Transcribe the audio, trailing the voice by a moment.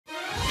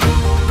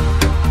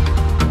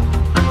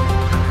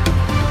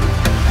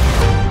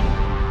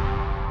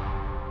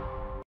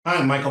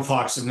I'm Michael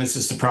Fox, and this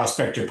is the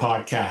Prospector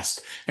Podcast.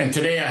 And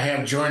today I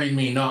have joining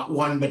me not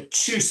one, but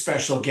two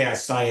special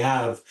guests. I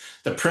have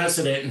the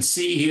president and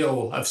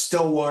CEO of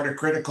Stillwater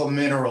Critical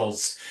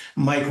Minerals,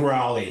 Mike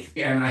Rowley,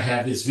 and I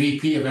have his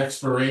VP of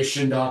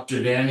Exploration,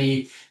 Dr.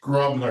 Danie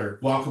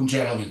Grobler. Welcome,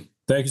 gentlemen.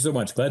 Thank you so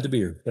much. Glad to be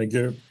here. Thank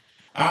you.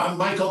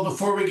 Michael,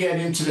 before we get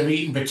into the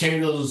meat and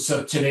potatoes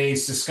of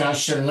today's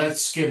discussion,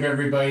 let's give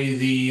everybody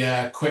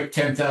the quick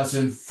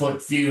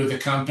 10,000-foot view of the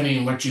company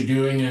and what you're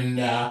doing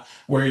and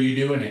where you're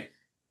doing it.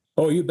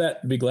 Oh, you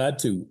bet. Be glad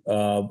to.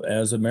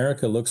 As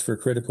America looks for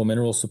critical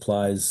mineral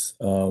supplies,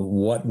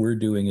 what we're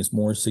doing is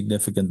more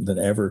significant than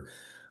ever.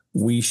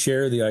 We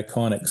share the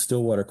iconic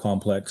Stillwater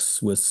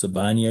complex with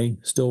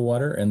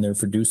Stillwater, and they're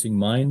producing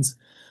mines.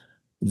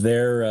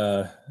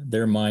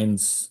 Their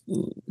mines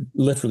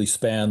literally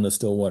span the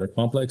Stillwater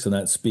complex, and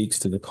that speaks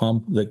to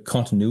the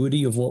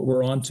continuity of what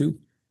we're onto.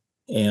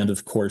 And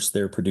of course,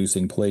 they're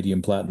producing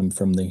palladium, platinum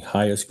from the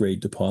highest grade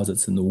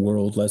deposits in the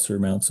world, lesser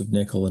amounts of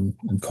nickel and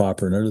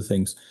copper and other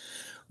things.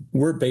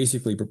 We're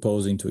basically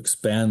proposing to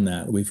expand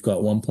that. We've got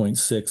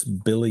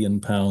 1.6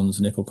 billion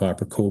pounds nickel,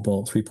 copper,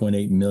 cobalt,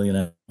 3.8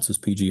 million ounces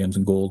PGMs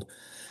and gold.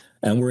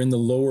 And we're in the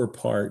lower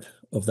part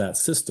of that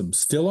system,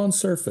 still on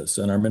surface,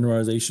 and our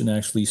mineralization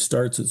actually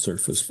starts at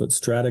surface, but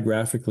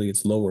stratigraphically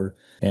it's lower.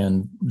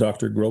 And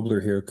Dr.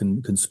 Grobler here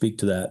can speak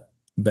to that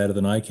better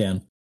than I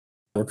can.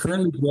 We're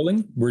currently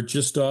drilling. We're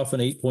just off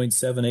an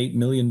 $8.78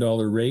 million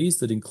raise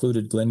that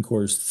included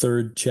Glencore's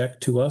third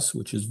check to us,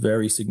 which is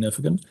very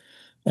significant.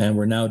 And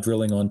we're now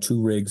drilling on two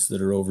rigs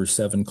that are over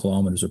 7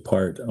 kilometers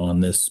apart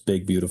on this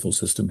big, beautiful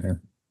system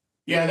here.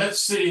 Yeah,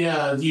 that's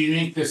the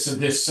uniqueness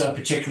of this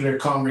particular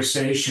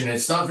conversation.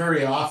 It's not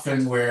very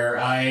often where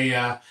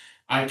I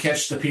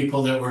catch the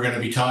people that we're going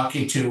to be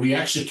talking to. We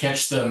actually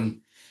catch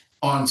them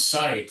on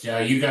site.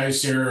 You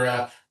guys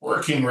are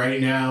working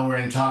right now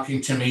and talking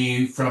to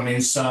me from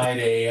inside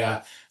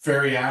a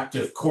very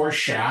active core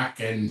shack.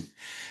 And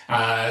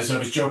as I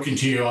was joking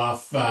to you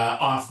off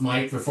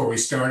mic before we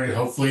started,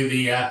 hopefully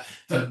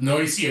the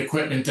noisy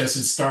equipment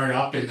doesn't start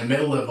up in the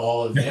middle of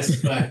all of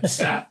this, but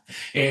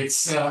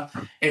it's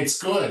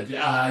good.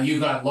 You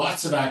got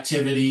lots of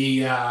activity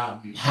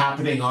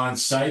happening on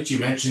site. You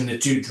mentioned the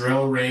two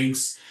drill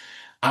rigs.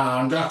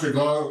 Dr.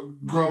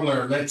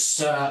 Grobler,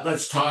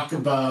 let's talk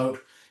about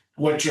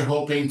what you're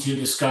hoping to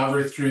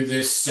discover through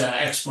this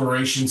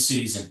exploration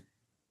season.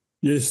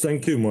 Yes,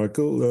 thank you,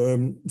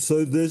 Michael.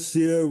 So this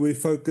year we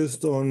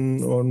focused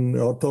on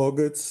our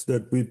targets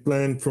that we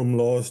planned from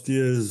last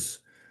year's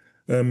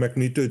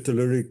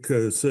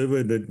magnetotelluric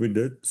survey that we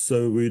did.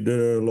 So we did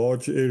a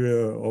large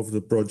area of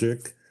the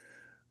project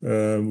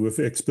with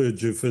expert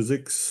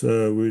geophysics.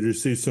 We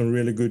received some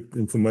really good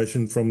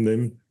information from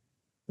them.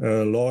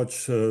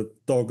 Large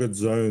target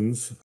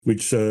zones,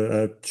 which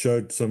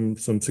showed some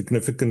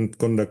significant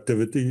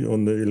conductivity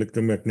on the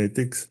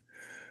electromagnetics.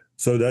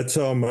 So that's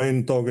our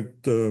main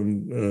target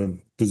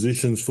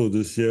positions for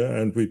this year,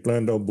 and we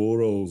planned our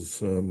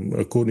boreholes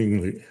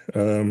accordingly.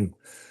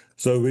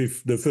 So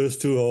the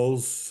first two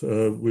holes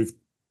we've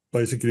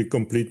basically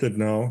completed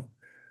now.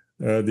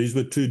 These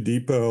were two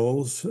deeper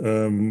holes.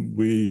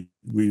 We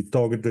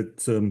targeted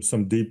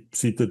some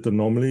deep-seated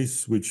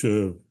anomalies, which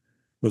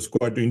was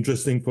quite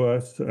interesting for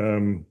us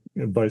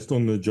based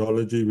on the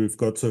geology we've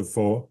got so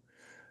far.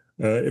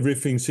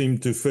 Everything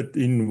seemed to fit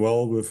in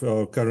well with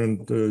our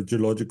current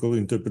geological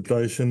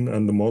interpretation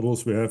and the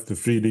models we have, the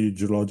 3D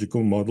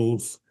geological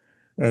models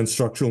and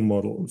structural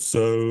models.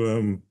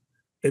 So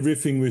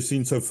everything we've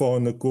seen so far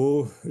in the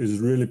core is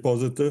really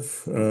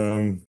positive.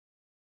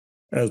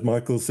 As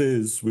Michael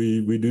says,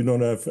 we do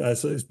not have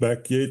assays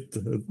back yet.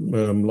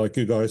 Like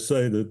you guys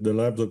say, the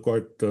labs are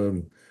quite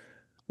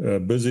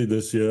busy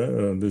this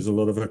year. There's a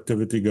lot of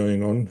activity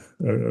going on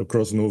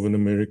across Northern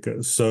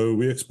America. So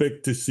we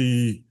expect to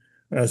see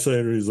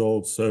assay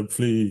results,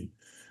 hopefully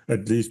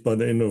at least by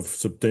the end of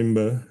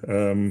September.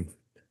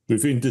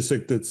 We've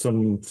intersected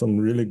some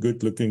really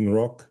good-looking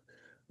rock,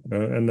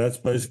 and that's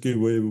basically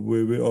where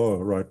we are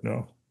right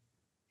now.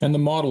 And the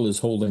model is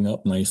holding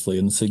up nicely,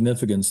 and the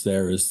significance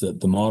there is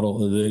that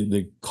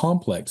the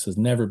complex has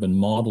never been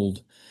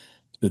modeled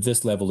at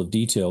this level of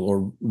detail,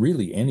 or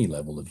really any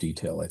level of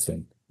detail, I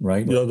think,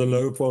 right? Yeah, the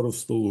lower part of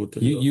Stillwater.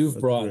 You've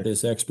brought correct.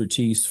 This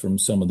expertise from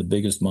some of the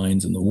biggest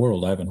mines in the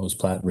world, Ivanhoe's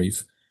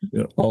Platreef,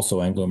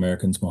 also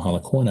Anglo-American's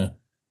Mogalakwena,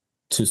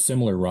 to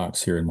similar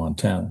rocks here in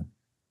Montana.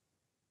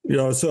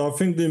 Yeah, so I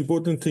think the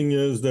important thing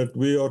is that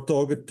we are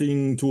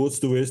targeting towards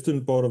the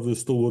western part of the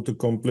Stillwater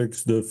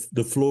complex,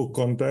 the floor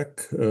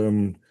contact,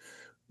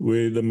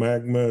 where the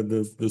magma,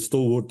 the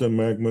Stillwater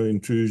magma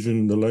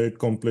intrusion, the layered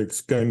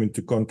complex came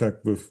into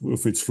contact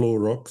with its floor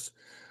rocks.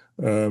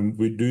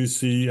 We do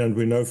see, and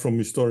we know from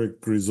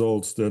historic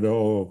results, that there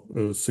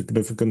are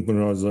significant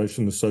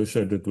mineralization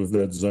associated with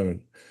that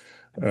zone.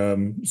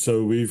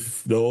 So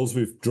the holes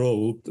we've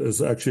drilled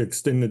is actually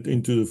extended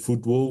into the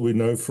footwall. We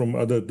know from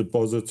other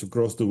deposits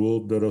across the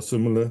world that are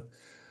similar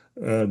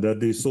that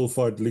the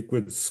sulfide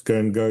liquids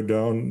can go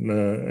down,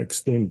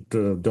 extend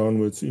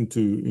downwards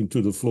into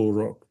the floor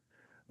rock.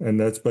 And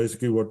that's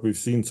basically what we've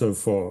seen so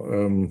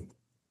far.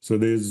 So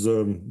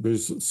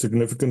there's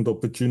significant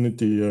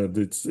opportunity.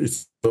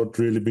 It's not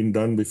really been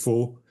done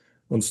before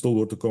on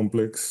Stillwater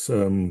Complex.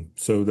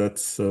 So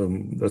that's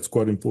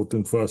quite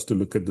important for us to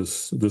look at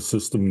this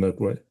system that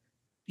way.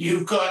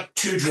 You've got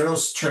two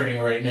drills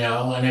turning right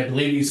now, and I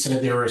believe you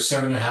said they were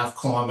 7.5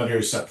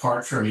 kilometers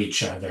apart from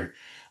each other.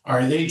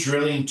 Are they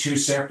drilling two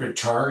separate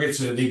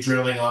targets, or are they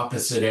drilling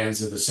opposite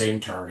ends of the same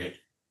target?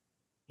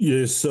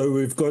 Yes, so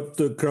we've got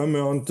the Crown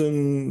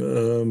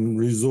Mountain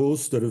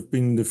resource that have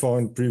been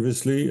defined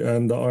previously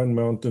and the Iron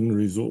Mountain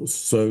resource.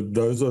 So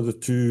those are the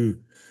two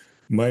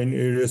main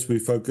areas we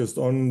focused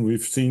on.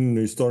 We've seen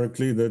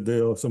historically that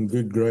there are some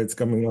good grades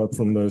coming out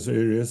from those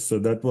areas. So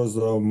that was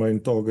our main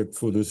target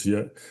for this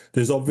year.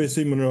 There's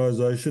obviously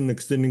mineralization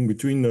extending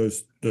between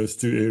those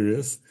two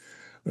areas.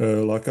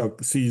 Like our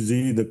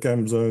CZ, the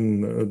Camp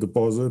Zone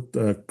deposit,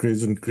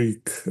 Crescent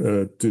Creek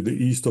to the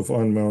east of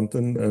Iron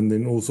Mountain, and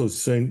then also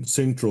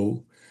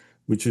Central,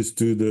 which is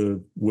to the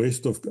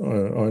west of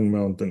Iron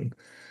Mountain.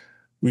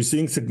 We're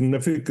seeing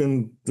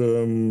significant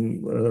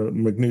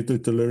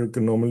magnetotelluric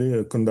anomaly,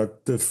 a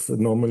conductive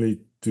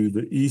anomaly to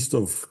the east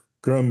of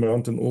Crown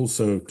Mountain,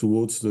 also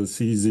towards the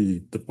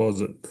CZ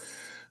deposit.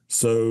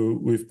 So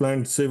we've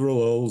planned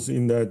several holes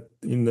in that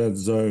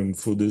zone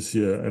for this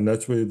year, and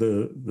that's where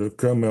the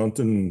Crown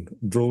Mountain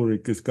drill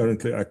rig is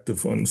currently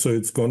active on. So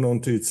it's gone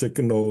on to its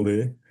second hole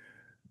there.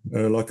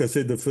 Like I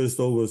said, the first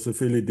hole was a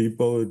fairly deep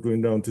hole. It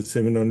went down to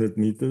 700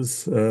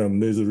 meters.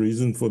 There's a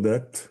reason for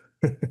that,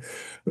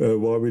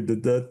 why we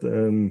did that.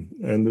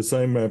 And the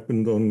same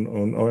happened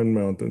on Iron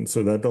Mountain.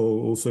 So that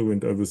hole also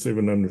went over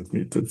 700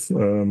 meters.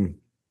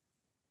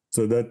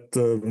 So that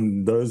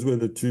those were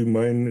the two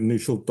main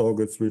initial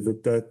targets we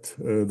looked at.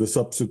 The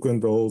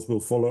subsequent holes will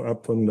follow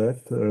up on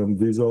that.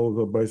 These holes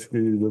are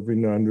basically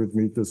within 100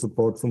 meters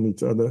apart from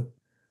each other.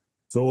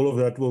 So all of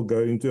that will go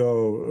into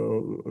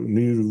our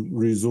new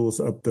resource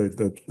update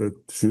that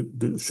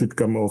should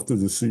come after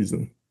the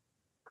season.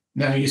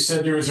 Now, you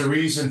said there was a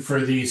reason for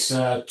these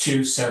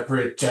two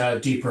separate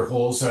deeper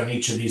holes on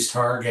each of these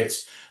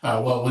targets.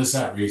 What was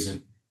that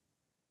reason?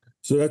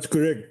 So that's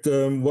correct.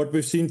 What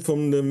we've seen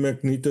from the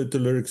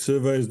magnetotelluric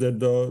survey is that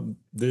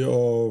there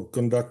are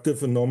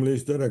conductive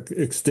anomalies that are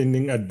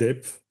extending at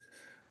depth.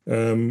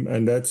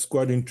 And that's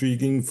quite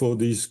intriguing for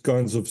these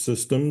kinds of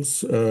systems.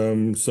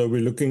 So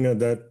we're looking at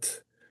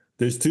that.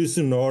 There's two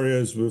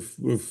scenarios with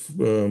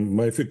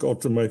mafic,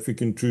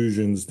 ultramafic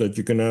intrusions, that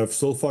you can have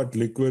sulfide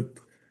liquid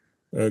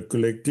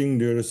collecting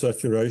during a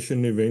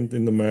saturation event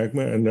in the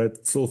magma, and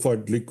that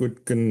sulfide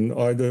liquid can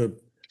either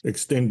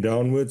extend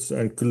downwards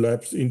and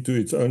collapse into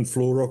its own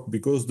floor rock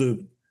because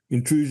the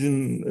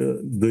intrusion,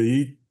 the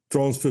heat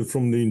transfer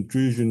from the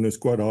intrusion is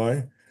quite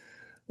high.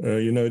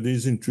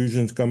 These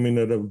intrusions come in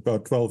at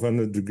about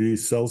 1200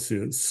 degrees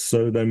Celsius,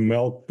 so they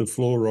melt the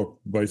floor rock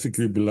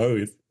basically below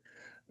it,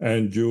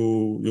 and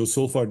your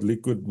sulfide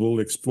liquid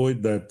will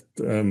exploit that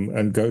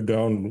and go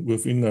down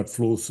within that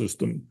floor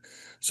system.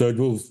 So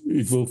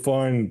it will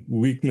find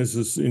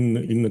weaknesses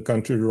in the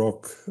country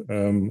rock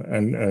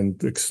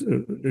and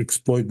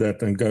exploit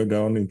that and go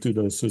down into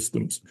those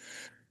systems.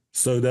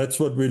 So that's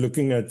what we're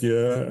looking at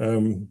here.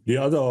 The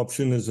other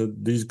option is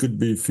that these could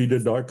be feeder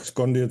dikes,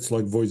 conduits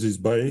like Voisey's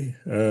Bay.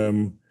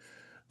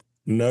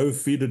 No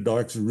feeder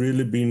dikes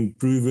really been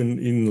proven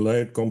in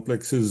layered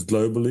complexes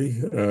globally,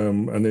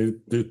 and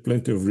there's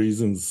plenty of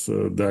reasons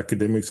the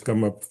academics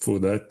come up for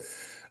that.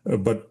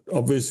 But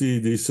obviously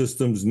these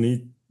systems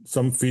need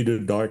some feeder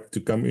dike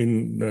to come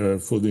in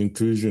for the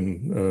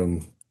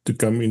intrusion to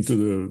come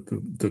into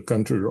the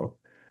country rock.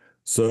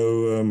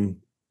 So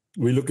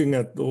we're looking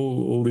at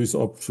all these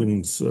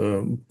options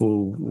for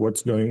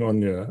what's going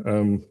on here.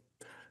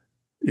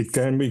 It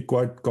can be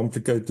quite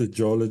complicated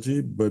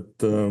geology, but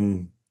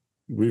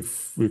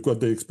we've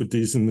got the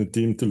expertise in the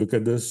team to look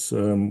at this.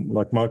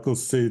 Like Michael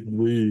said,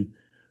 we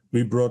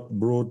brought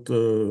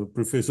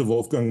Professor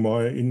Wolfgang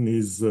Meyer in,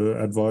 his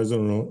advisor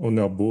on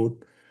our board.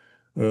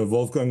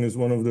 Wolfgang is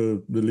one of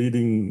the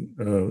leading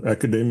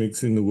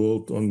academics in the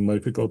world on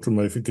mafic,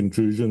 ultramafic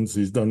intrusions.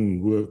 He's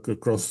done work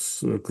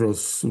across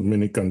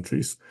many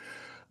countries.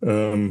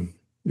 So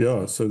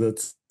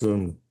that's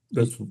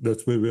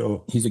where we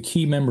are. He's a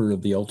key member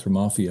of the Ultra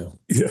Mafia.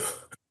 Yeah.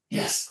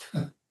 Yes.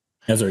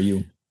 As are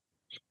you.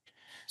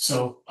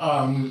 So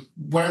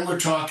when we're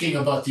talking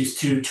about these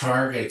two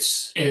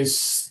targets,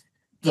 is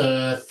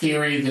the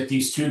theory that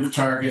these two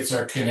targets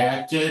are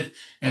connected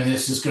and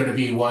this is going to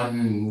be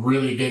one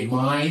really big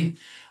mine,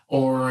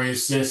 or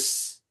is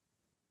this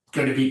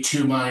going to be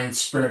two mines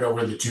spread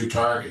over the two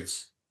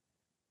targets?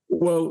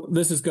 Well,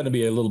 this is going to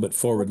be a little bit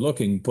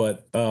forward-looking,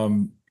 but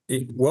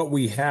what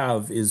we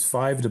have is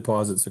 5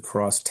 deposits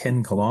across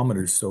 10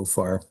 kilometers so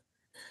far.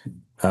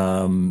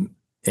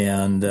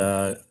 And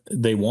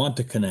they want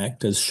to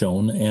connect, as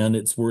shown, and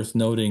it's worth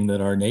noting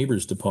that our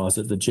neighbor's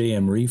deposit, the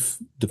JM Reef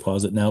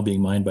deposit now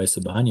being mined by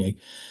Sibanye,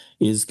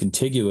 is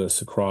contiguous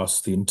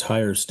across the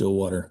entire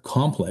Stillwater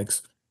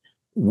complex.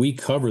 We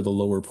cover the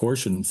lower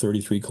portion,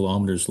 33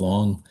 kilometers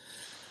long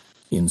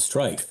in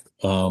strike.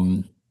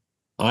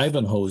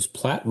 Ivanhoe's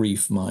Platte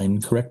Reef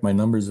mine, correct my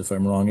numbers if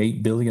I'm wrong,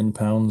 8 billion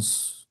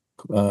pounds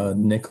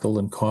nickel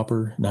and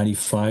copper,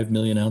 95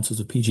 million ounces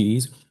of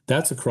PGEs.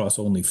 That's across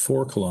only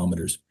 4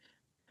 kilometers.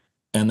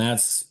 And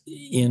that's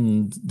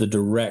in the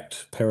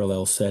direct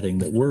parallel setting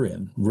that we're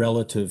in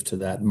relative to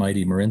that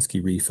mighty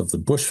Marinsky Reef of the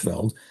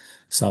Bushveld,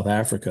 South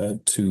Africa,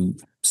 to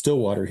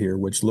Stillwater here,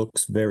 which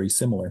looks very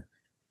similar.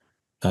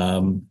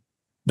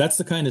 That's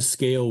the kind of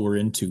scale we're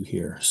into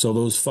here. So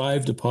those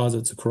 5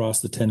 deposits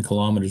across the 10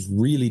 kilometers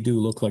really do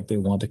look like they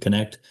want to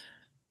connect.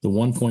 The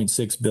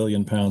 1.6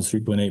 billion pounds,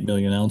 3.8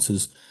 million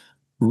ounces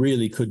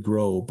really could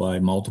grow by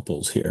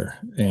multiples here.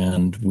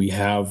 And we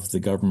have the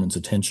government's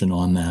attention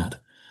on that.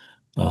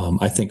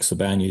 I think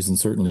Sibanye-Stillwater's and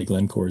certainly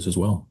Glencore's as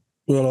well.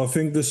 Well, I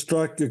think the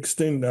strike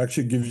extent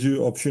actually gives you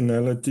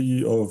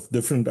optionality of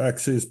different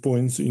access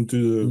points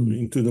into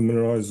the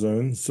mineralized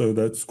zone. So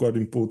that's quite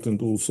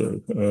important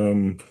also.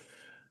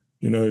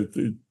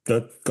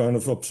 That kind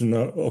of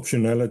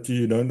optionality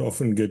you don't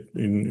often get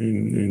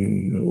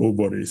in ore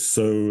bodies.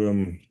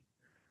 So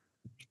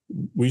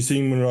we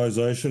see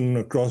mineralization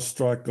across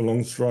strike,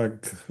 along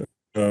strike.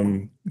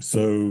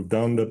 So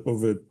down dip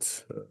of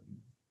it.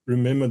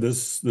 Remember,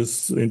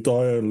 this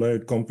entire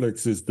layered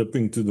complex is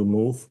dipping to the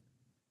north.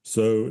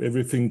 So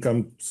everything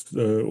comes,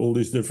 all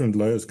these different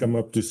layers come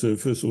up to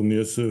surface or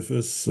near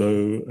surface.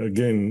 So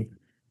again,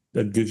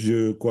 that gives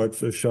you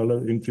quite a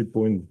shallow entry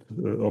point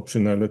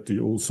optionality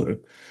also.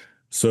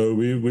 So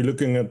we're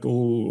looking at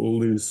all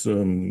these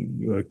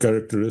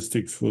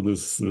characteristics for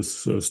this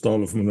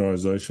style of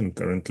mineralization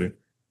currently.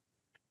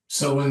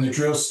 So when the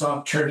drills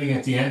stop turning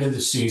at the end of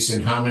the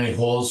season, how many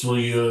holes will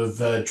you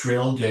have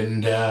drilled,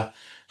 and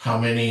how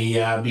many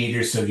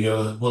meters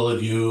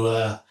will you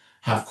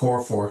have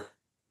core for?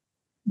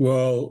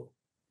 Well,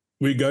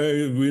 we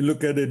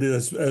look at it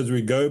as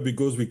we go,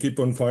 because we keep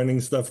on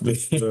finding stuff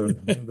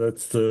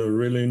that's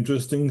really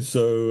interesting.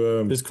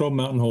 So this Chrome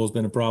Mountain hole has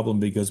been a problem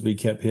because we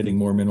kept hitting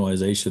more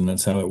mineralization.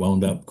 That's how it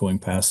wound up going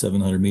past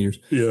 700 meters.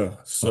 Yeah.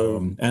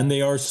 So and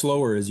they are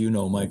slower, as you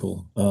know,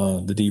 Michael.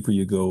 The deeper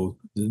you go,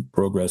 the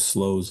progress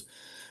slows.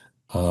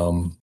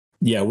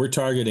 Yeah, we're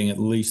targeting at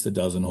least a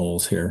dozen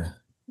holes here.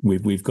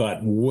 We've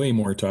got way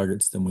more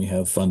targets than we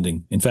have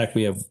funding. In fact,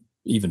 we have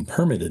even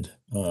permitted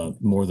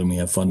more than we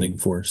have funding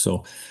for.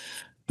 So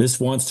this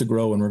wants to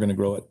grow, and we're going to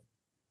grow it.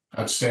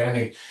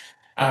 Outstanding.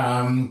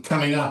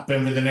 Coming up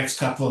over the next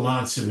couple of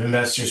months, if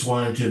investors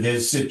wanted to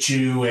visit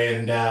you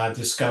and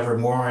discover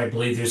more, I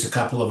believe there's a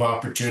couple of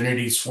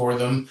opportunities for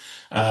them.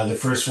 The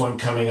first one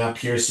coming up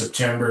here,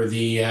 September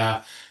the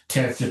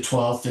 10th to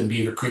 12th in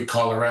Beaver Creek,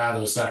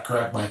 Colorado. Is that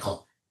correct,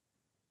 Michael?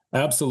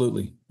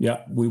 Absolutely.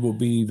 Yeah, we will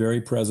be very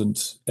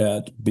present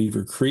at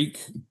Beaver Creek.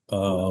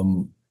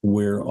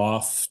 We're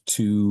off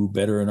to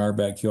Better in Our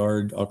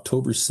Backyard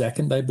October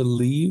 2nd, I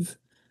believe.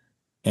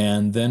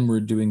 And then we're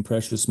doing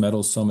Precious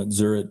Metals Summit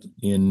Zurich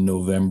in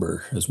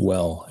November as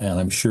well. And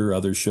I'm sure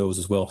other shows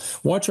as well.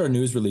 Watch our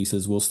news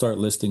releases. We'll start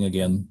listing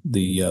again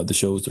the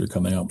shows that are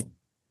coming up.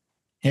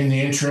 In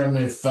the interim,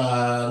 if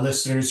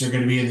listeners are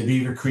going to be in the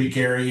Beaver Creek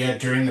area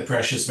during the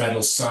Precious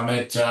Metals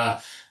Summit,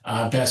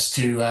 best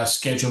to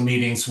schedule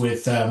meetings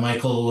with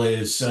Michael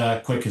as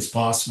quick as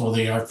possible.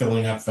 They are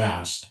filling up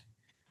fast.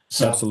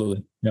 So,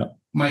 absolutely. Yeah.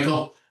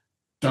 Michael,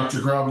 Dr.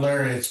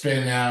 Grobler, it's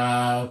been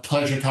a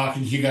pleasure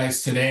talking to you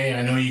guys today.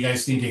 I know you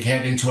guys need to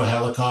head into a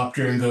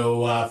helicopter and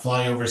go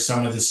fly over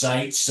some of the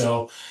sites.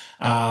 So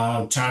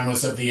time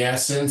was of the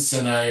essence,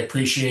 and I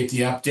appreciate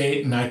the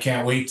update. And I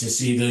can't wait to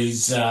see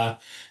these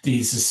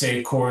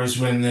assay cores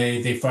when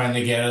they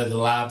finally get out of the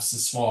labs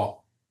this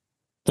fall.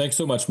 Thanks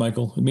so much,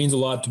 Michael. It means a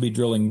lot to be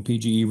drilling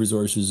PGE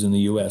resources in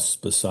the U.S.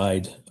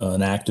 beside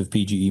an active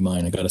PGE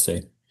mine, I got to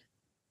say.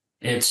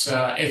 It's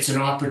an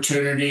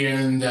opportunity,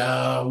 and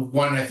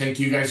one I think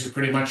you guys are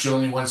pretty much the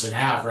only ones that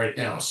have right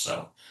now.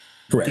 So,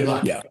 correct. Good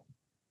luck. Yeah.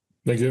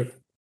 Thank you.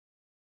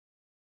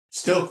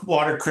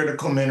 Stillwater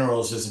Critical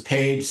Minerals is a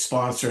paid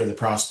sponsor of the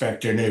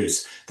Prospector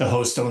News. The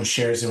host owns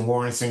shares and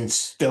warrants in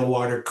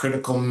Stillwater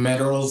Critical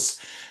Minerals,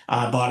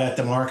 bought at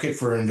the market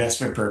for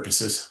investment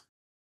purposes.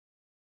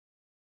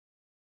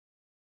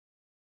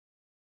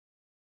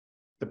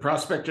 The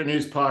Prospector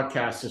News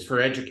podcast is for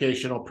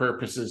educational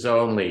purposes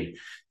only.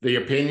 The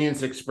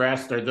opinions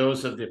expressed are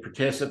those of the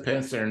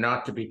participants and are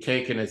not to be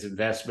taken as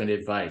investment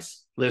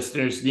advice.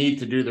 Listeners need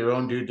to do their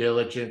own due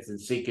diligence and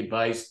seek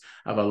advice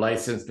of a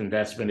licensed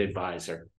investment advisor.